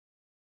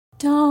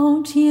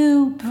Don't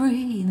you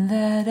breathe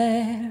that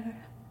air.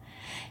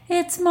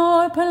 It's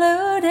more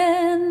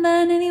polluting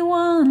than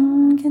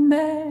anyone can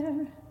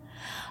bear.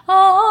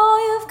 Oh,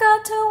 you've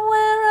got to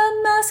wear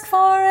a mask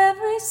for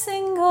every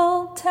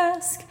single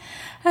task,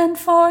 and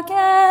for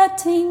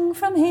getting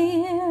from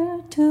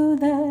here to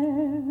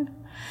there.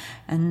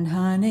 And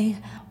honey,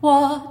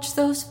 watch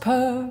those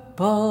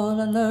purple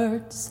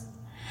alerts,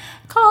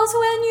 'cause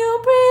when you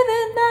breathe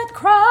in that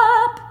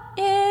crap,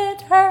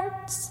 it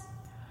hurts.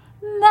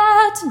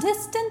 That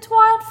distant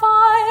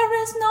wildfire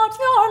is not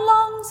your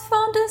lungs'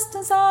 fondest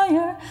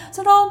desire,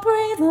 so don't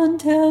breathe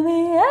until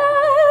the